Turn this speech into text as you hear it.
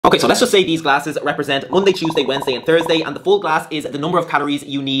Okay, so let's just say these glasses represent Monday, Tuesday, Wednesday, and Thursday, and the full glass is the number of calories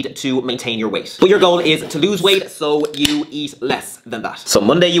you need to maintain your weight. But your goal is to lose weight, so you eat less than that. So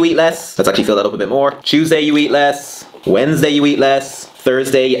Monday you eat less. Let's actually fill that up a bit more. Tuesday you eat less. Wednesday you eat less.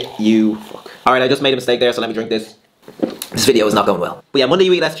 Thursday you... Alright, I just made a mistake there, so let me drink this. This video is not going well. But yeah, Monday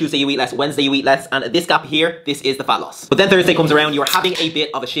you eat less, Tuesday you eat less, Wednesday you eat less, and this gap here, this is the fat loss. But then Thursday comes around, you're having a bit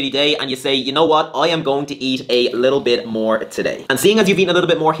of a shitty day, and you say, you know what, I am going to eat a little bit more today. And seeing as you've eaten a little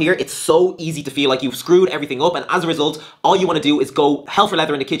bit more here, it's so easy to feel like you've screwed everything up, and as a result, all you want to do is go hell for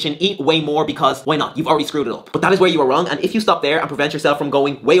leather in the kitchen, eat way more, because why not? You've already screwed it up. But that is where you are wrong, and if you stop there and prevent yourself from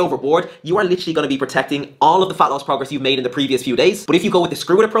going way overboard, you are literally going to be protecting all of the fat loss progress you've made in the previous few days. But if you go with the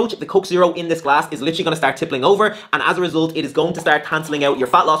screw it approach, the Coke Zero in this glass is literally going to start tippling over, and as a result, it is going to start cancelling out your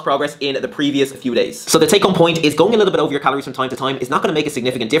fat loss progress in the previous few days. So the take home point is going a little bit over your calories from time to time is not going to make a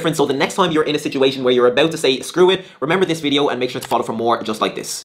significant difference. So the next time you're in a situation where you're about to say screw it, remember this video and make sure to follow for more just like this.